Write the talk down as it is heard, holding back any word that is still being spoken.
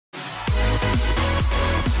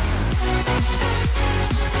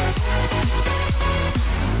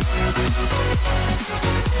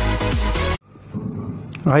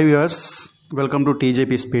Hi viewers, welcome to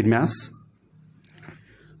టీజేపీ speed maths.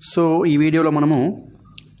 So ఈ వీడియోలో మనము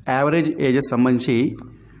యావరేజ్ ఏజెస్ సంబంధించి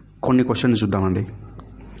కొన్ని క్వశ్చన్స్ చూద్దామండి.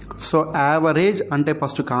 సో యావరేజ్ అంటే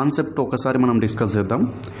ఫస్ట్ కాన్సెప్ట్ ఒకసారి మనం డిస్కస్ చేద్దాం.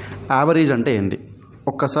 యావరేజ్ అంటే ఏంది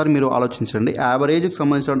ఒక్కసారి మీరు ఆలోచించండి. యావరేజ్కి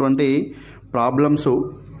సంబంధించినటువంటి ప్రాబ్లమ్స్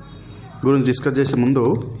గురించి డిస్కస్ చేసే ముందు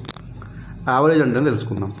యావరేజ్ అంటే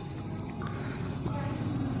తెలుసుకుందాం.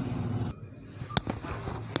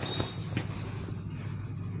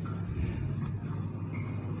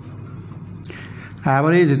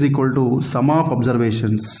 Average is equal to sum of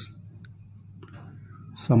observations.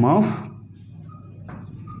 Sum of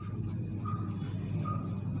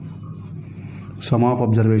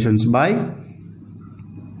observations by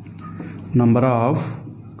number of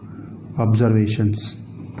observations.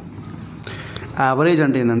 Average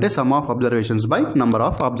అంటే ఏంటంటే sum of observations by number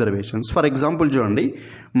of observations. For example చూడండి,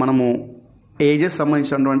 మనము ఏజెస్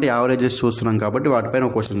సంబంధించినటువంటి యావరేజెస్ చూస్తున్నాం కాబట్టి వాటిపైన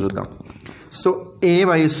ఒక క్వశ్చన్ చూద్దాం. సో ఏ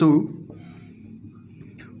వయసు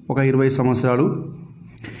ఒక 20 సంవత్సరాలు,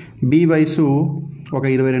 బి వయసు ఒక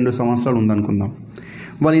 22 సంవత్సరాలు ఉందనుకుందాం.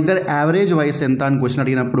 వాళ్ళిద్దరు యావరేజ్ వయసు ఎంత అని క్వశ్చన్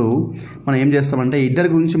అడిగినప్పుడు మనం ఏం చేస్తామంటే ఇద్దరి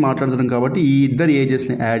గురించి మాట్లాడుతున్నాం కాబట్టి ఈ ఇద్దరు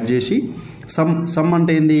ఏజెస్ని యాడ్ చేసి సమ్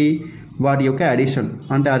అంటే ఏంది, వాటి యొక్క అడిషన్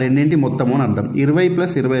అంటే ఆ రెండింటి మొత్తము అని అర్థం. 20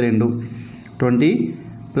 + 22 20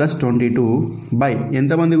 + 22 బై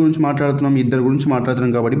ఎంతమంది గురించి మాట్లాడుతున్నాం, ఇద్దరు గురించి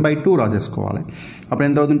మాట్లాడుతున్నాం కాబట్టి బై 2 రాసేసుకోవాలి. అప్పుడు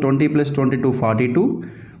ఎంత అవుతుంది, 20 + 22 42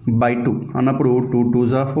 బై 2 అన్నప్పుడు 2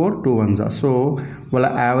 2s are 4 2 1s are. So వాళ్ళ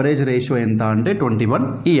యావరేజ్ రేషియో ఎంత అంటే 21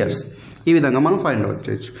 ఇయర్స్. ఈ విధంగా మనం ఫైండ్ అవుట్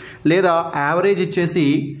చేయొచ్చు. లేదా యావరేజ్ ఇచ్చేసి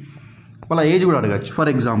వాళ్ళ ఏజ్ కూడా అడగచ్చు. ఫర్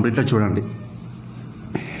ఎగ్జాంపుల్ ఇట్లా చూడండి,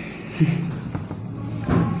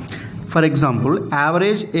 for example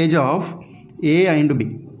average age of A and B.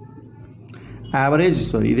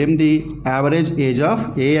 ఇదేంటి average age of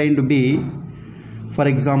A and B. For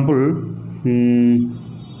example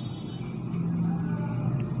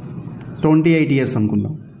 28 years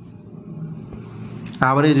అనుకుందాం.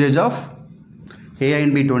 Average age of A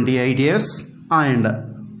and B 28 years and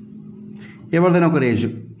ఎవరిదైనా ఒక ఏజ్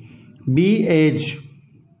బి ఏజ్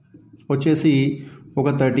వచ్చేసి ఒక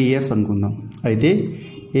 30 ఇయర్స్ అనుకుందాం. అయితే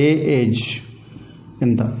ఏ ఏజ్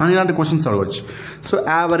ఎంత అని ఇలాంటి క్వశ్చన్స్ అడగవచ్చు. సో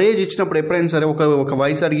యావరేజ్ ఇచ్చినప్పుడు ఎప్పుడైనా సరే ఒక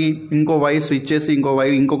వయసు అడిగి ఇంకో వయసు ఇచ్చేసి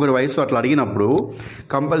ఇంకొకరి వయసు అట్లా అడిగినప్పుడు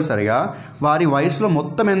కంపల్సరిగా వారి వయసులో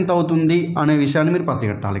మొత్తం ఎంత అవుతుంది అనే విషయాన్ని మీరు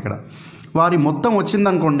పసిగట్టాలి. ఇక్కడ వారి మొత్తం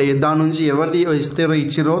వచ్చిందనుకోండి, దాని నుంచి ఎవరిది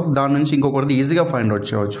ఇచ్చిరో దాని నుంచి ఇంకొకరిది ఈజీగా ఫైండ్ అవుట్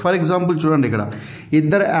చేయవచ్చు. ఫర్ ఎగ్జాంపుల్ చూడండి, ఇక్కడ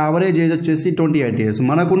ఇద్దరు యావరేజ్ ఏజ్ వచ్చేసి 28 ఇయర్స్.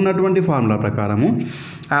 మనకున్నటువంటి ఫార్ములా ప్రకారము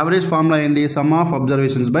యావరేజ్ ఫార్ములా ఏంది, some of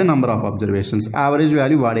observations by number of observations. Average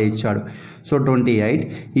value వాడే ఇచ్చాడు. So 28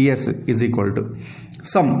 years is equal to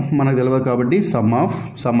some, మనకు తెలియదు కాబట్టి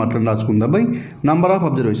సమ్ అట్లా రాసుకుందాం బై నంబర్ ఆఫ్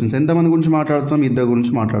అబ్జర్వేషన్స్. ఎంతమంది గురించి మాట్లాడుతున్నాం, ఇద్దరు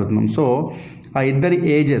గురించి మాట్లాడుతున్నాం. సో ఆ ఇద్దరి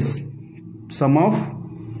ఏజెస్, సమ్ ఆఫ్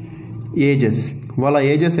ఏజెస్, వాళ్ళ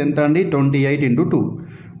ఏజెస్ ఎంత అండి, 28 ×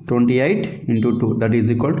 2 that is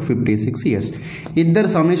equal to 56 years. ఇద్దరు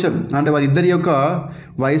సమ్మేషన్ అంటే వారిద్దరి యొక్క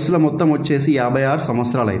వయసుల మొత్తం వచ్చేసి 56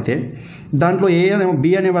 సంవత్సరాలు. అయితే దాంట్లో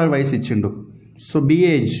బి అనే వారి వయసు ఇచ్చిండు. సో బి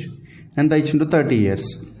ఏజ్ ఎంత ఇచ్చిండు, 30 ఇయర్స్.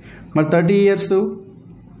 మరి 30 ఇయర్స్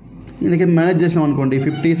దీనికి మేనేజ్ చేసినాం అనుకోండి,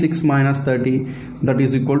 56 - 30 that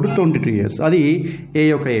is equal to 22 years. అది ఏ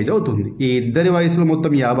యొక్క ఏజ్ అవుతుంది. ఈ ఇద్దరి వయసులో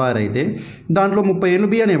మొత్తం 56 అయితే దాంట్లో 30 ఏళ్ళు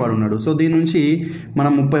బి అనేవాడు ఉన్నాడు. సో దీని నుంచి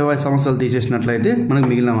మనం 30 సంవత్సరాలు తీసేసినట్లయితే మనకు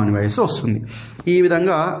మిగిలిన వాని వయసు వస్తుంది. ఈ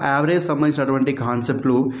విధంగా యావరేజ్ సంబంధించినటువంటి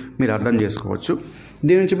కాన్సెప్ట్లు మీరు అర్థం చేసుకోవచ్చు.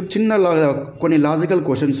 దీని నుంచి కొన్ని లాజికల్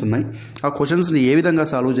క్వశ్చన్స్ ఉన్నాయి. ఆ క్వశ్చన్స్ని ఏ విధంగా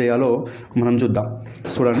సాల్వ్ చేయాలో మనం చూద్దాం.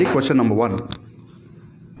 చూడండి, క్వశ్చన్ నెంబర్ 1.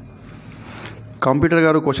 కంప్యూటర్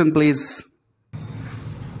గారు క్వశ్చన్ ప్లీజ్.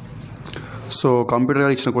 సో కంప్యూటర్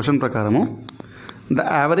గారు ఇచ్చిన క్వశ్చన్ ప్రకారము the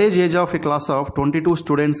average age of A class of 22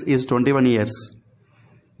 students is 21 years.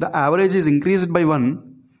 The average is increased by 1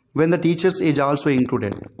 when the teachers age also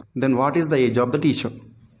included. Then what is the age of the teacher?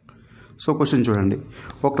 So question చూడండి,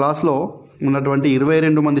 ఒక క్లాస్లో ఉన్నటువంటి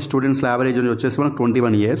 22 మంది students average వచ్చేసి మనకు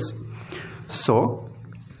 21 years. So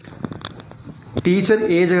teacher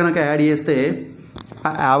age కనుక add చేస్తే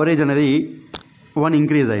ఆ యావరేజ్ అనేది 1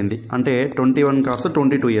 ఇంక్రీజ్ అయింది. అంటే 21 కాస్త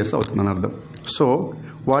 22 ఇయర్స్ అవుతుందని అర్థం. So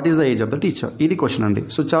what is the age of the teacher? ఇది క్వశ్చన్ అండి.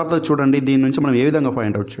 సో చార్ట్తో చూడండి, దీని నుంచి మనం ఏ విధంగా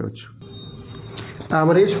ఫైండ్ అవుట్ చేయవచ్చు.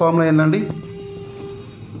 యావరేజ్ ఫార్ములా ఏంటండి,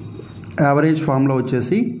 యావరేజ్ ఫార్ములా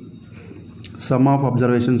వచ్చేసి some of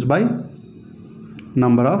observations by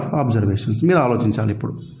number of observations. మీరు ఆలోచించాలి.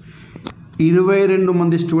 ఇప్పుడు 22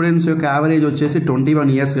 మంది స్టూడెంట్స్ యొక్క యావరేజ్ వచ్చేసి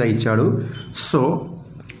 21 ఇయర్స్గా ఇచ్చాడు. సో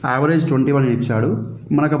యావరేజ్ 21 ఇచ్చాడు.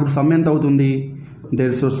 మనకు అప్పుడు సమ్ ఎంత అవుతుంది,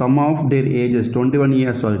 so some of their ages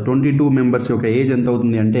 22 members యొక్క ఏజ్ ఎంత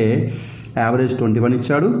అవుతుంది అంటే యావరేజ్ 21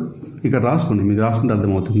 ఇచ్చాడు. ఇక్కడ రాసుకోండి, మీకు రాసుకుంటే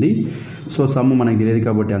అర్థమవుతుంది. సో సమ్ మనకి తెలియదు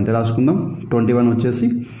కాబట్టి అంతే రాసుకుందాం. 21 వచ్చేసి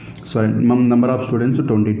number of students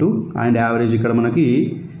 22 and average ఇక్కడ మనకి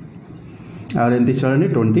యావరేజ్ ఎంత ఇచ్చాడండి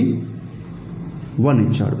 21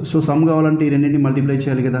 ఇచ్చాడు. సో సమ్ కావాలంటే ఈ రెండింటిని మల్టిప్లై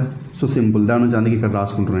చేయాలి కదా. సో సింపుల్, దాని నుంచి అందుకే ఇక్కడ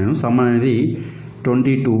రాసుకుంటున్నాను. సమ్ అనేది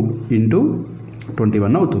 22 ఇంటూ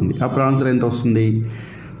 21 అవుతుంది. అప్పుడు ఆన్సర్ ఎంత వస్తుంది?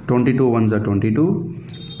 22 1s are 22,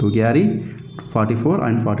 2 carry 44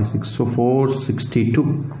 and 46, so 462.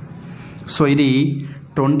 So ఇది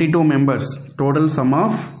 22 members total some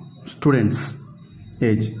of students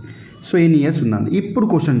age. So in years ఉందండి. ఇప్పుడు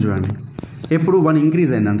క్వశ్చన్ చూడండి, ఎప్పుడు 1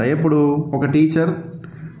 ఇంక్రీజ్ అయిందంట. ఎప్పుడు ఒక టీచర్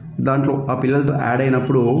దాంట్లో ఆ పిల్లలతో యాడ్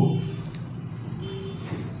అయినప్పుడు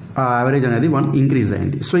ఆ యావరేజ్ అనేది 1 ఇంక్రీజ్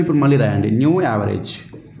అయింది. సో ఇప్పుడు మళ్ళీ రాయండి న్యూ యావరేజ్.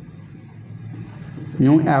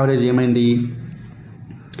 న్యూ యావరేజ్ ఏమైంది?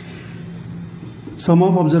 సమ్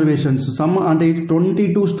ఆఫ్ అబ్జర్వేషన్స్, సమ్ అంటే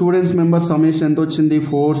 22 స్టూడెంట్స్ మెంబర్ సమ్మేషన్ ఎంత వచ్చింది?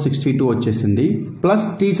 462 వచ్చేసింది. ప్లస్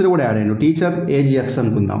టీచర్ కూడా యాడ్ అయ్యాడు. టీచర్ ఏజ్ ఎక్స్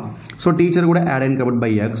అనుకుందాం. సో టీచర్ కూడా యాడ్ అయింది కాబట్టి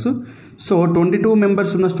బై ఎక్స్. సో 22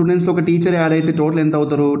 మెంబర్స్ ఉన్న స్టూడెంట్స్లో ఒక టీచర్ యాడ్ అయితే టోటల్ ఎంత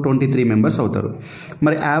అవుతారు? 23 మెంబర్స్ అవుతారు.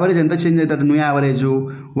 మరి యావరేజ్ ఎంత చేంజ్ అవుతారు? న్యూ యావరేజ్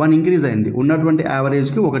 1 ఇంక్రీజ్ అయింది. ఉన్నటువంటి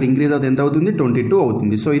యావరేజ్కి ఒకటి ఇంక్రీజ్ అవుతుంది. ఎంత అవుతుంది? 22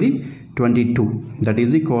 అవుతుంది. సో ఇది 22, that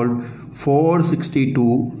is equal 462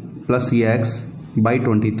 plus X by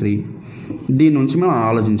 23. దీని నుంచి మనం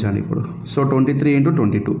ఆలోచించాలి ఇప్పుడు. So 23 into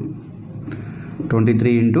 22,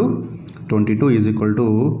 23 into 22 is equal to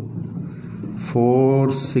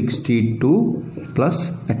 462 plus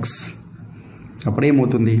X.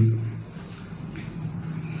 అప్పుడేమవుతుంది?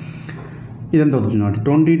 ఇదంతా అవుతుంది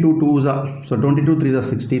 22 2s, so 22 3s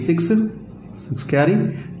 66, 6 carry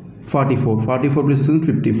 44 plus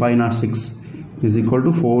 50, 506 is equal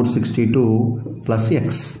to 462 plus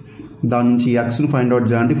X. దాని నుంచి ఎక్స్ని ఫైండ్ అవుట్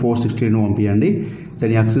చేయండి, 462 పంపించండి.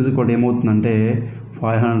 దాని ఎక్స్ ఈజ్ ఈక్వల్ ఏమవుతుందంటే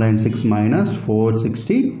 506 minus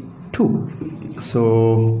 462, so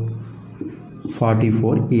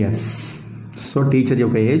 44 years. So teacher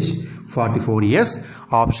యొక్క age 44 years.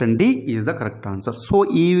 Option D is the correct answer. So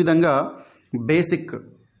ఈ విధంగా బేసిక్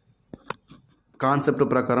కాన్సెప్ట్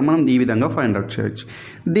ప్రకారం మనం ఈ విధంగా ఫైండ్ అవుట్ చేయొచ్చు.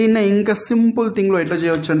 దీన్ని ఇంకా సింపుల్ థింగ్లో ఎట్లా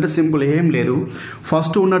చేయొచ్చు అంటే సింపుల్ ఏం లేదు.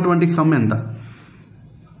 ఫస్ట్ ఉన్నటువంటి సమ్ ఎంత?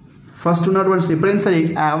 ఫస్ట్ ఉన్నటువంటి ఎప్పుడైనా సరే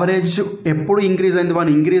యావరేజ్ ఎప్పుడు ఇంక్రీజ్ అయింది? 1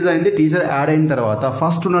 ఇంక్రీజ్ అయింది టీచర్ యాడ్ అయిన తర్వాత.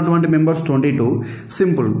 ఫస్ట్ ఉన్నటువంటి మెంబర్స్ 22,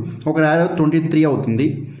 సింపుల్ ఒక యావరేజ్ 23 అవుతుంది.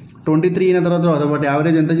 23 అయిన తర్వాత ఒకటి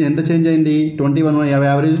యావరేజ్ ఎంత చేంజ్ అయింది? 21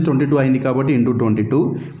 యావరేజ్ 22 అయింది కాబట్టి into 22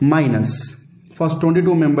 minus first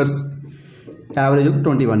 22 members average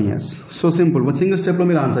 21 years. So simple single స్టెప్లో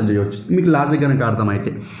మీరు ఆన్సర్ చేయవచ్చు, మీకు లాజిక్ కనుక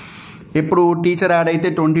అర్థమైతే. ఎప్పుడు టీచర్ యాడ్ అయితే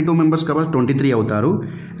 22 మెంబర్స్ కాబట్టి 23 అవుతారు.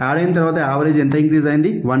 యాడ్ అయిన తర్వాత యావరేజ్ ఎంత ఇంక్రీజ్ అయింది?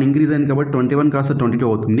 1 ఇంక్రీజ్ అయింది కాబట్టి 21 కాస్త 22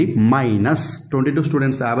 అవుతుంది. మైనస్ 22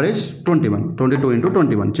 స్టూడెంట్స్ యావరేజ్ 21, 22 ఇంటూ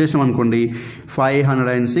 21 చేసినాం అనుకోండి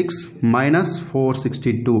 506 మైనస్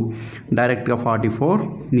 462 డైరెక్ట్గా 44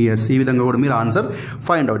 ఇయర్స్. ఈ విధంగా కూడా మీరు ఆన్సర్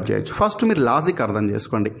ఫైండ్ అవుట్ చేయొచ్చు. ఫస్ట్ మీరు లాజిక్ అర్థం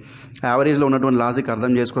చేసుకోండి. యావరేజ్లో ఉన్నటువంటి లాజిక్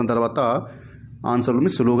అర్థం చేసుకున్న తర్వాత ఆన్సర్లు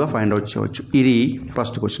మీరు సులువుగా ఫైండ్ అవుట్ చేయవచ్చు. ఇది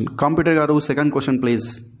ఫస్ట్ క్వశ్చన్. కంప్యూటర్ గారు second question please.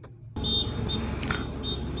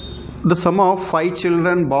 The sum of 5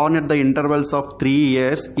 children born at the intervals of 3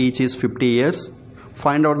 years each is 50 years.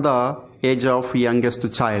 Find out the age of youngest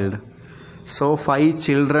child. So 5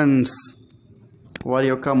 children's వారి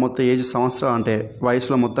యొక్క మొత్తం ఏజ్ సంవత్సరం అంటే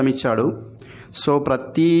వయసులో మొత్తం ఇచ్చాడు. సో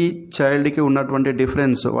ప్రతి చైల్డ్కి ఉన్నటువంటి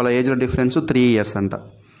డిఫరెన్స్, వాళ్ళ ఏజ్లో డిఫరెన్స్ 3 years అంట.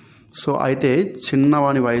 సో అయితే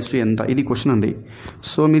చిన్నవాని వయసు ఎంత? ఇది క్వశ్చన్ అండి.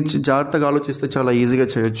 సో మీరు జాగ్రత్తగా ఆలోచిస్తే చాలా ఈజీగా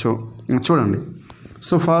చేయొచ్చు. చూడండి.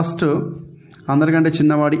 సో ఫస్ట్ అందరికంటే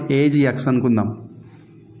చిన్నవాడి ఏజ్ ఎక్స్ అనుకుందాం.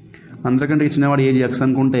 అందరికంటే చిన్నవాడి ఏజ్ ఎక్స్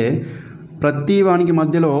అనుకుంటే ప్రతి వానికి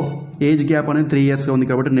మధ్యలో ఏజ్ గ్యాప్ అనేది 3 yearsగా ఉంది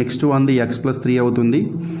కాబట్టి నెక్స్ట్ వన్ది ఎక్స్ ప్లస్ 3 అవుతుంది.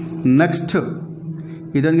 నెక్స్ట్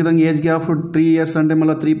ఇదానికి ఏజ్ గ్యాప్ 3 years అంటే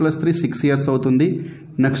మళ్ళీ 3 + 3 6 years అవుతుంది.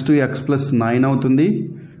 నెక్స్ట్ ఎక్స్ ప్లస్ 9 అవుతుంది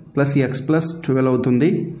ప్లస్ ఎక్స్ ప్లస్ 12 అవుతుంది.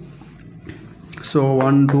 సో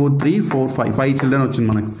 1 2 3 4 5 చిల్డ్రన్ వచ్చింది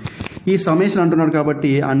మనకు. ఈ సమ్మేషన్ అంటున్నాడు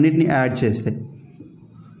కాబట్టి అన్నిటిని యాడ్ చేస్తే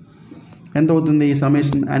ఎంత అవుతుంది? ఈ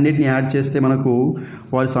సమ్మేషన్ అన్నిటిని యాడ్ చేస్తే మనకు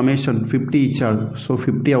వారి సమ్మేషన్ 50 ఇచ్చాడు. సో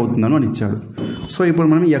 50 అవుతుందని అని ఇచ్చాడు. సో ఇప్పుడు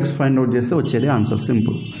మనం ఎక్స్ ఫైండ్ అవుట్ చేస్తే వచ్చేది ఆన్సర్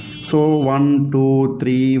సింపుల్. సో 1 2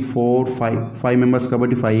 3 4 5 మెంబర్స్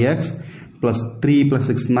కాబట్టి 5x plus 3 +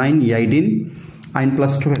 6 9 18 and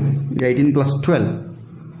plus 12 18 + 12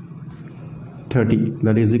 30,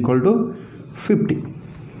 that is equal to 50.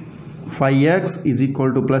 5x is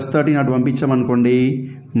equal to plus 13 అటు పంపించామనుకోండి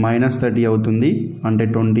మైనస్ 30 అవుతుంది అంటే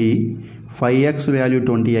 20. 5x వాల్యూ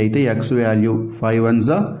 20 అయితే X value 5 1s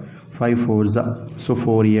 5 4s, so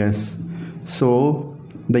 4 years. So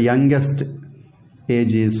the youngest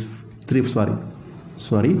age is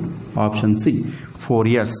option C 4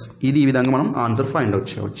 years. ఇది ఈ విధంగా మనం answer find out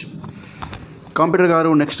చేయవచ్చు. Computer గారు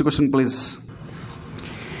next question please.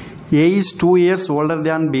 A is 2 years older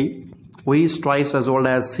than B, who is twice as old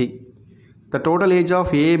as C. The total age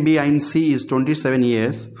of A, B and C is 27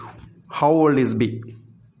 years. How old is B?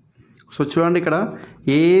 So చూడండి ఇక్కడ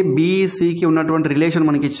ఏబిసికి ఉన్నటువంటి relation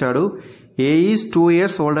మనకి ఇచ్చాడు. ఏ is 2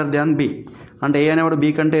 years older than B, అంటే ఏ అనేవాడు B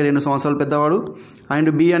కంటే 2 సంవత్సరాలు పెద్దవాడు అండ్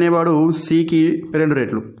బి అనేవాడు సికి 2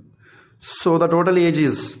 రెట్లు. So the total age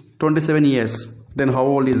is 27 years. Then how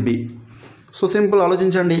old is B? So simple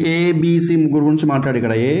ఆలోచించండి. ఏబిసి ముగ్గురు గురించి మాట్లాడి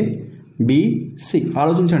ఇక్కడ ఏబిసి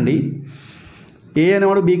ఆలోచించండి. ఏ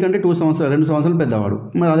అనేవాడు బి కంటే 2 సంవత్సరాలు పెద్దవాడు.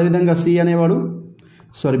 మరి అదేవిధంగా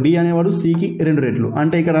బి అనేవాడు సికి 2 రెట్లు.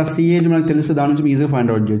 అంటే ఇక్కడ సి ఏజ్ మనకు తెలిస్తే దాని నుంచి ఈజీగా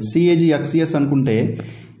ఫైండ్ అవుట్ చేయొచ్చు. సి ఏజ్ ఎక్స్ఎస్ అనుకుంటే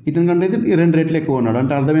ఇతని కంటే 2 రెట్లు ఎక్కువ ఉన్నాడు,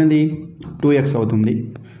 అంటే అర్థమైంది 2x అవుతుంది.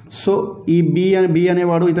 సో ఈ బి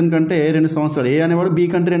అనేవాడు ఇతని కంటే 2 సంవత్సరాలు, ఏ అనేవాడు బి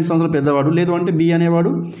కంటే 2 సంవత్సరాలు పెద్దవాడు, లేదు అంటే బి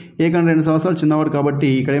అనేవాడు ఏ కంటే 2 సంవత్సరాలు చిన్నవాడు. కాబట్టి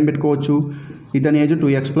ఇక్కడ ఏం పెట్టుకోవచ్చు, ఇతని ఏజ్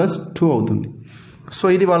 2x + 2 అవుతుంది. సో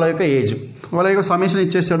ఇది వాళ్ళ యొక్క ఏజ్. వాళ్ళ యొక్క సమ్మేషన్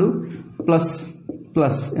ఇచ్చేసాడు,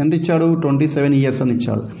 ప్లస్ ఎంత ఇచ్చాడు, 27 years అని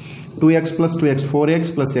ఇచ్చాడు. 2x + 2x 4x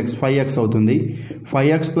 + x 5x అవుతుంది.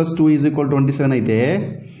 5x + 2 = 27 అయితే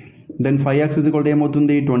దెన్ 5x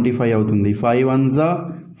ఏమవుతుంది, 25 అవుతుంది. 5 1s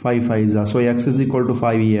 5 5s, so x =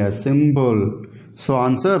 5 years. Simple. So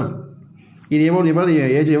answer ఇది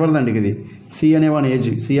ఏజ్ ఎవరిదండి, ఇది సి అనేవాని ఏజ్.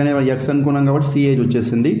 సి అనేవాని ఎక్స్ అనుకున్నాం కాబట్టి సి ఏజ్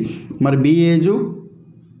వచ్చేసింది. మరి B age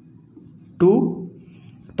 2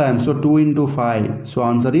 times, so 2 × 5, so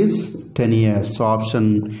answer is 10 years. So option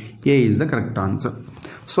A is the correct answer.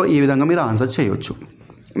 So ఈ విధంగా మీరు ఆన్సర్ చేయవచ్చు.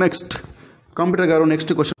 నెక్స్ట్ కంప్యూటర్ గారు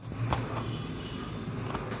next question.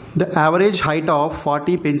 The average height of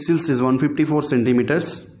 40 pencils is 154 centimeters.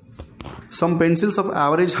 Some pencils of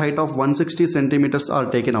average height of 160 centimeters are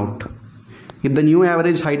taken out. If the new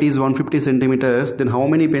average height is 150 centimeters, then how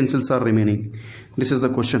many pencils are remaining? This is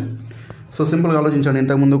the question. So సింపుల్గా ఆలోచించండి,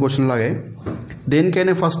 ఇంతకుముందు question లాగే.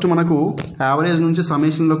 దేనికైనా first మనకు average నుంచి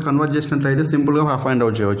సమేషన్లో convert చేసినట్లయితే సింపుల్గా find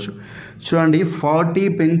out చేయవచ్చు. చూడండి 40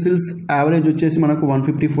 పెన్సిల్స్ యావరేజ్ వచ్చేసి మనకు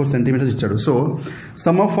 154 centimeters ఇచ్చాడు. So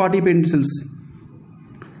some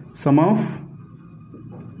of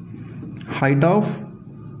height of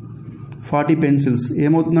 40 pencils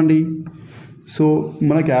ఏమవుతుందండి. సో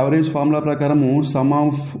మనకి యావరేజ్ ఫార్ములా ప్రకారము సమ్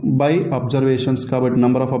ఆఫ్ బై అబ్జర్వేషన్స్ కాబట్టి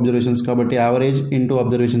నెంబర్ ఆఫ్ అబ్జర్వేషన్స్ కాబట్టి యావరేజ్ ఇంటూ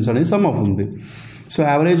అబ్జర్వేషన్స్ అనేది సమ్ ఆఫ్ ఉంది. సో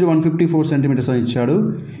యావరేజ్ 154 centimeters అని ఇచ్చాడు,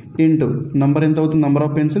 ఇంటూ నెంబర్ ఎంత అవుతుంది, నెంబర్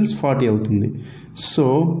ఆఫ్ పెన్సిల్స్ 40 అవుతుంది. So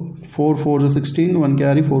 4 4s 16, 1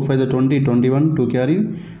 carry, 4 5s 20, 21, 2 carry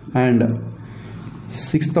and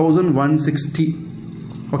 6160.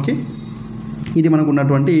 Okay, ఇది మనకు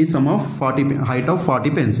ఉన్నటువంటి some of 40 height of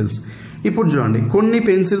 40 pencils. ఇప్పుడు చూడండి కొన్ని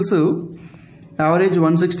పెన్సిల్స్ యావరేజ్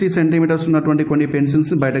 160 centimeters ఉన్నటువంటి కొన్ని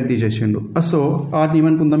పెన్సిల్స్ బయటకు తీసేసిండు. సో వాటిని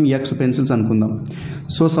ఏమనుకుందాం, ఎక్స్ పెన్సిల్స్ అనుకుందాం.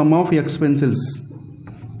 So some of X pencils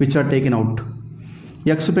which are taken out.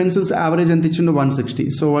 X pencils average ఎంత ఇచ్చిండు, 160.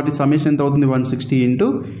 సో వాటి సమ్మేషన్ ఎంత అవుతుంది, 160 ఇంటూ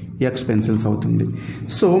ఎక్స్ పెన్సిల్స్ అవుతుంది.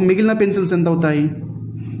 సో మిగిలిన పెన్సిల్స్ ఎంత అవుతాయి,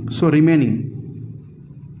 సో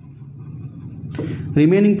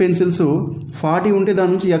రిమైనింగ్ పెన్సిల్స్ 40 ఉంటే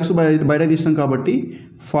దాని నుంచి ఎక్స్ బయట తీసినాం కాబట్టి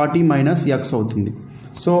 40 - x అవుతుంది.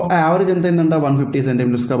 సో యావరేజ్ ఎంత అయిందంట, 150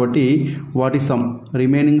 centimeters కాబట్టి వాటి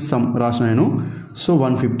రిమైనింగ్ సమ్ రాసిన నేను. సో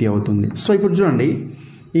 150 అవుతుంది. సో ఇప్పుడు చూడండి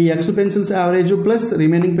ఈ X pencils average plus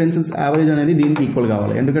remaining pencils average అనేది దీనికి ఈక్వల్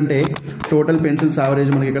కావాలి. ఎందుకంటే టోటల్ పెన్సిల్స్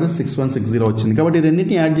యావరేజ్ మనకి ఇక్కడ 6160 వచ్చింది కాబట్టి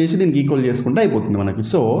రెండింటిని యాడ్ చేసి దీనికి ఈక్వల్ చేసుకుంటే అయిపోతుంది మనకి.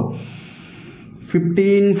 సో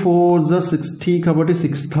 15 4s 60 కాబట్టి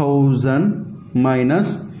 6000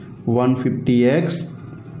 - 150x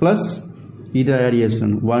ప్లస్ ఇది యాడ్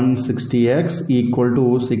చేస్తున్నాను 160x =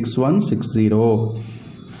 6160.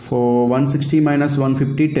 160 -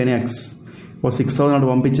 150 10x. 6000 అటు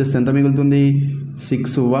పంపించేస్తే ఎంత మిగులుతుంది,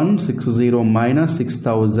 6160 -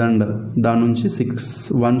 6000. దాని నుంచి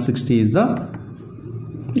 160 ఈజ్ ద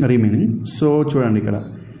రిమైనింగ్. సో చూడండి ఇక్కడ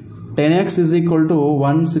 10x =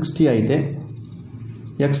 160 అయితే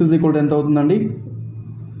x ఎంత అవుతుందండి,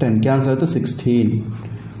 10 క్యాన్సల్ అయితే 16.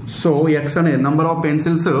 సో ఎక్స్ అనే number of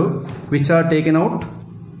pencils which are taken out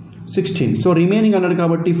 16. So remaining అన్నాడు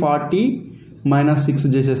కాబట్టి 40 - 6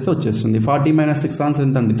 చేసేస్తే వచ్చేస్తుంది. 40 - 6 ఆన్సర్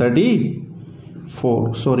ఎంత అండి, 34.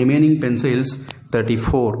 So remaining pencils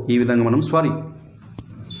 34. ఈ విధంగా మనం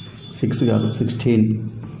 6 కాదు 16.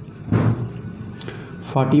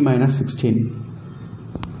 40 - 16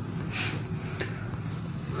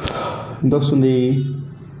 ఎంత వస్తుంది,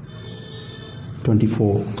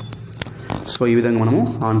 24. సో ఈ విధంగా మనము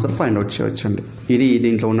ఆన్సర్ ఫైండ్ అవుట్ చేయవచ్చండి. ఇది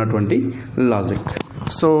దీంట్లో ఉన్నటువంటి లాజిక్.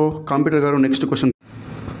 సో కంప్యూటర్ గారు next question.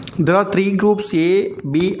 There are 3 groups A,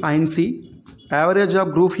 B and C. Average of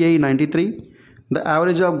group A is 93. The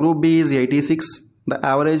average of group B is 86. The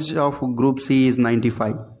average of group C is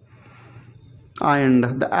 95. And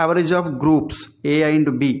the average of groups A and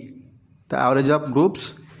B. The average of groups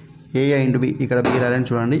A and B. ఇక్కడ B రాయాలని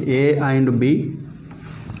చూడండి. A and B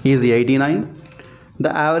is 89.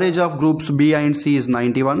 The average of groups B and C is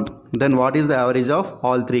 91. Then what is the average of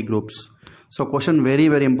all three groups? So question very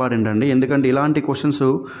very important అండి. ఎందుకంటే ఇలాంటి questions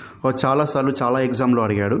చాలాసార్లు చాలా ఎగ్జామ్లో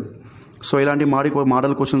అడిగాడు. సో ఇలాంటి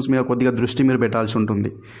మోడల్ క్వశ్చన్స్ మీద కొద్దిగా దృష్టి మీరు పెట్టాల్సి ఉంటుంది.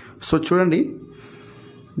 సో చూడండి,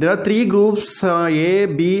 there are 3 groups A,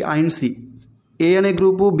 B and C. ఏ అనే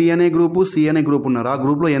గ్రూపు, బి అనే గ్రూపు, సి అనే గ్రూప్ ఉన్నారు. ఆ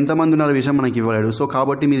గ్రూప్లో ఎంతమంది ఉన్నారో విషయం మనకి ఇవ్వలేడు. సో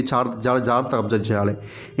కాబట్టి మీరు చాలా జాగ్రత్తగా అబ్జర్వ్ చేయాలి.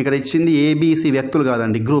 ఇక్కడ ఇచ్చింది ఏబిసి వ్యక్తులు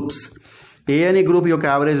కాదండి, గ్రూప్స్. ఏ అనే గ్రూప్ యొక్క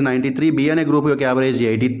యావరేజ్ 93, బి అనే గ్రూప్ యొక్క యావరేజ్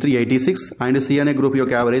 83, 86 అండ్ సి అనే గ్రూప్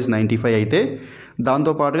యొక్క యావరేజ్ 95 అయితే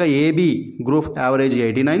దాంతోపాటుగా AB group average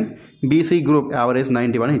 89, BC group average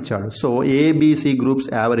 91 ఇచ్చాడు. సో ఏబిసి గ్రూప్స్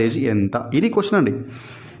యావరేజ్ ఎంత? ఇది క్వశ్చన్ అండి.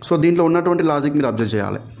 సో దీంట్లో ఉన్నటువంటి లాజిక్ మీరు అబ్జర్వ్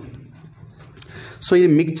చేయాలి. సో ఇది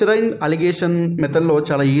మిక్చర్ అండ్ అలిగేషన్ మెథడ్లో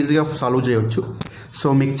చాలా ఈజీగా సాల్వ్ చేయవచ్చు. సో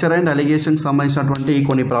మిక్చర్ అండ్ అలిగేషన్కి సంబంధించినటువంటి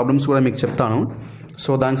కొన్ని ప్రాబ్లమ్స్ కూడా మీకు చెప్తాను.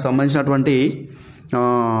 సో దానికి సంబంధించినటువంటి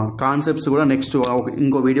కాన్సెప్ట్స్ కూడా నెక్స్ట్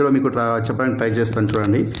ఇంకో వీడియోలో మీకు చెప్పడానికి ట్రై చేస్తాను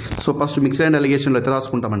చూడండి. సో ఫస్ట్ మిక్సర్ అండ్ అలిగేషన్లో ఎట్లా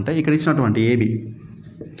రాసుకుంటామంటే, ఇక్కడ ఇచ్చినటువంటి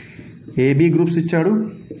ఏబి గ్రూప్స్ ఇచ్చాడు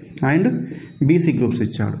అండ్ బీసీ గ్రూప్స్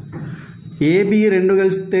ఇచ్చాడు. ఏబి రెండు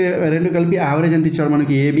కలిపి యావరేజ్ ఎంత ఇచ్చాడు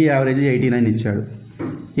మనకి? ఏబి యావరేజ్ 89 ఇచ్చాడు.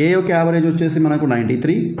 ఏ యొక్క యావరేజ్ వచ్చేసి మనకు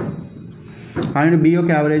 93 అండ్ బి యొక్క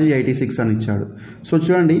యావరేజ్ 86 అని ఇచ్చాడు. సో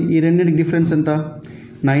చూడండి, ఈ రెండింటికి డిఫరెన్స్ ఎంత?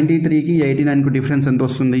 93కి 89కి డిఫరెన్స్ ఎంత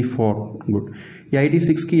వస్తుంది? 4. గుడ్.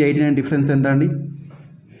 86కి 89 డిఫరెన్స్ ఎంత అండి?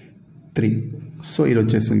 3. సో ఇది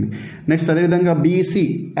వచ్చేసింది. నెక్స్ట్ అదేవిధంగా బీసీ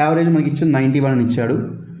యావరేజ్ మనకి ఇచ్చిన 91 అని ఇచ్చాడు.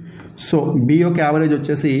 సో బి యొక్క యావరేజ్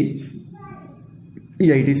వచ్చేసి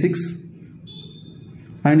 86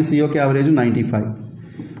 అండ్ సి యొక్క యావరేజ్ 95.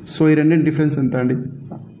 సో ఈ రెండింటి డిఫరెన్స్ ఎంత అండి?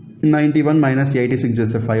 91 మైనస్ 86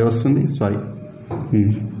 చేస్తే 5 వస్తుంది.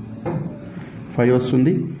 5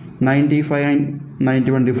 వస్తుంది. 95 అండ్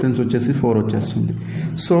 91 డిఫరెన్స్ వచ్చేసి 4 వచ్చేస్తుంది.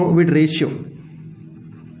 సో వీటి రేషియో,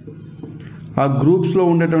 ఆ గ్రూప్స్లో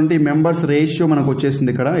ఉండేటువంటి మెంబర్స్ రేషియో మనకు వచ్చేసింది.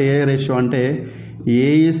 ఇక్కడ ఏ రేషియో అంటే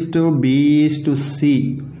A:B:C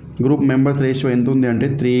గ్రూప్ మెంబర్స్ రేషియో ఎంత ఉంది అంటే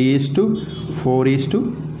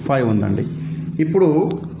 3:4:5 ఉందండి. ఇప్పుడు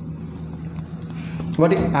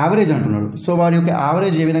వాటి యావరేజ్ అంటున్నాడు. సో వారి యొక్క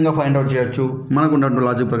యావరేజ్ ఏ విధంగా ఫైండ్ అవుట్ చేయొచ్చు? మనకు ఉన్నటువంటి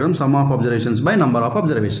లాజిక్ ప్రకారం some of observations by number of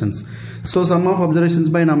observations. So some of observations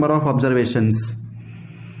by number of observations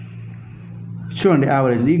చూడండి.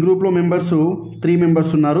 యావరేజ్ ఈ గ్రూప్లో మెంబర్స్ 3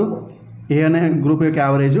 మెంబర్స్ ఉన్నారు. ఏ అనే గ్రూప్ యొక్క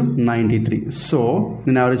యావరేజ్ 93. సో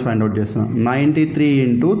నేను యావరేజ్ ఫైండ్ అవుట్ చేస్తున్నాను. 93 ×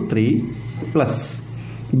 3 ప్లస్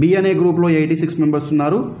బి అనే గ్రూప్లో 86 మెంబర్స్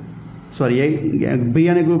ఉన్నారు. బి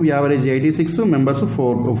అనే group average 86, members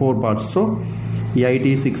 4 parts. So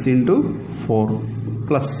 86 × 4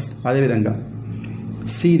 plus అదేవిధంగా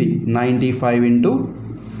సిది 95 ×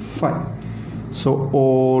 5. సో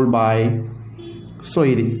ఓల్ బై, సో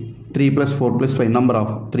ఇది 3 + 4 + 5 number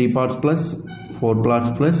of 3 parts plus 4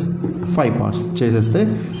 parts plus 5 parts చేసేస్తే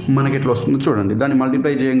మనకి ఎట్లా వస్తుందో చూడండి. దాన్ని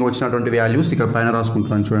మల్టిప్లై చేయంగా వచ్చినటువంటి వాల్యూస్ ఇక్కడ పైన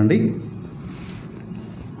రాసుకుంటున్నాను చూడండి.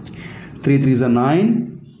 3 × 3 = 9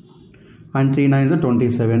 and 3 × 9 =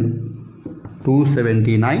 27,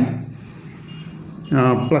 279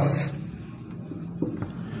 plus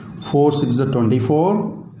 4 × 6 = 24,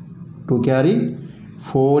 2 carry,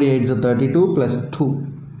 4 × 8 = 32 plus 2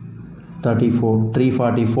 34,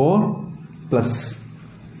 344 plus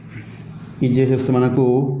ఇది చేసేస్తే మనకు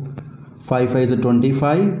 5 × 5 =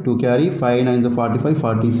 25, 2 క్యారీ, 5 × 9 = 45,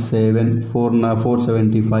 47,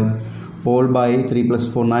 475 హోల్ బై 3 +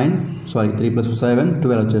 4 9, 3 + 7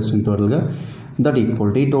 12 వచ్చేస్తుంది టోటల్గా. దట్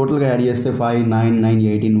ఈక్వల్ టు టోటల్గా యాడ్ చేస్తే 5 9 9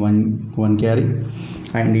 18 1 క్యారీ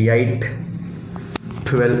అండ్ 8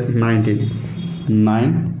 12 19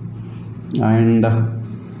 9 అండ్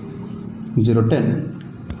 0 10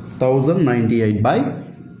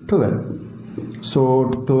 1098/12. సో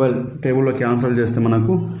 12 టేబుల్లో క్యాన్సల్ చేస్తే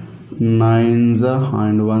మనకు 9s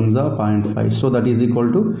and 1s 0.5. So that is equal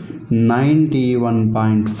to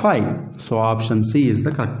 91.5. So option C is the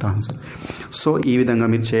correct answer. So ఈ విధంగా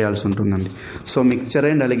మీరు చేయాల్సి ఉంటుందండి. సో మిక్చర్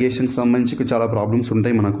అండ్ అలిగేషన్కి సంబంధించి చాలా ప్రాబ్లమ్స్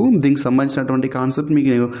ఉంటాయి మనకు. దీనికి సంబంధించినటువంటి కాన్సెప్ట్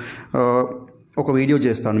మీకు ఒక వీడియో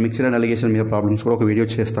చేస్తాను. మిక్చర్ అండ్ అలిగేషన్ మీద ప్రాబ్లమ్స్ కూడా ఒక వీడియో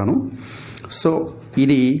చేస్తాను. సో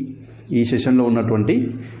ఇది ఈ సెషన్లో ఉన్నటువంటి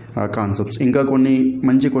కాన్సెప్ట్స్. ఇంకా కొన్ని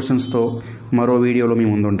మంచి క్వశ్చన్స్తో మరో వీడియోలో మీ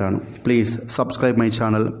ముందుంటాను. Please subscribe my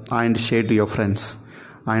channel and share to your friends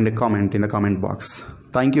and comment in the comment box.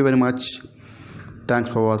 Thank you very much.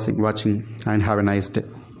 Thanks for watching and have a nice day.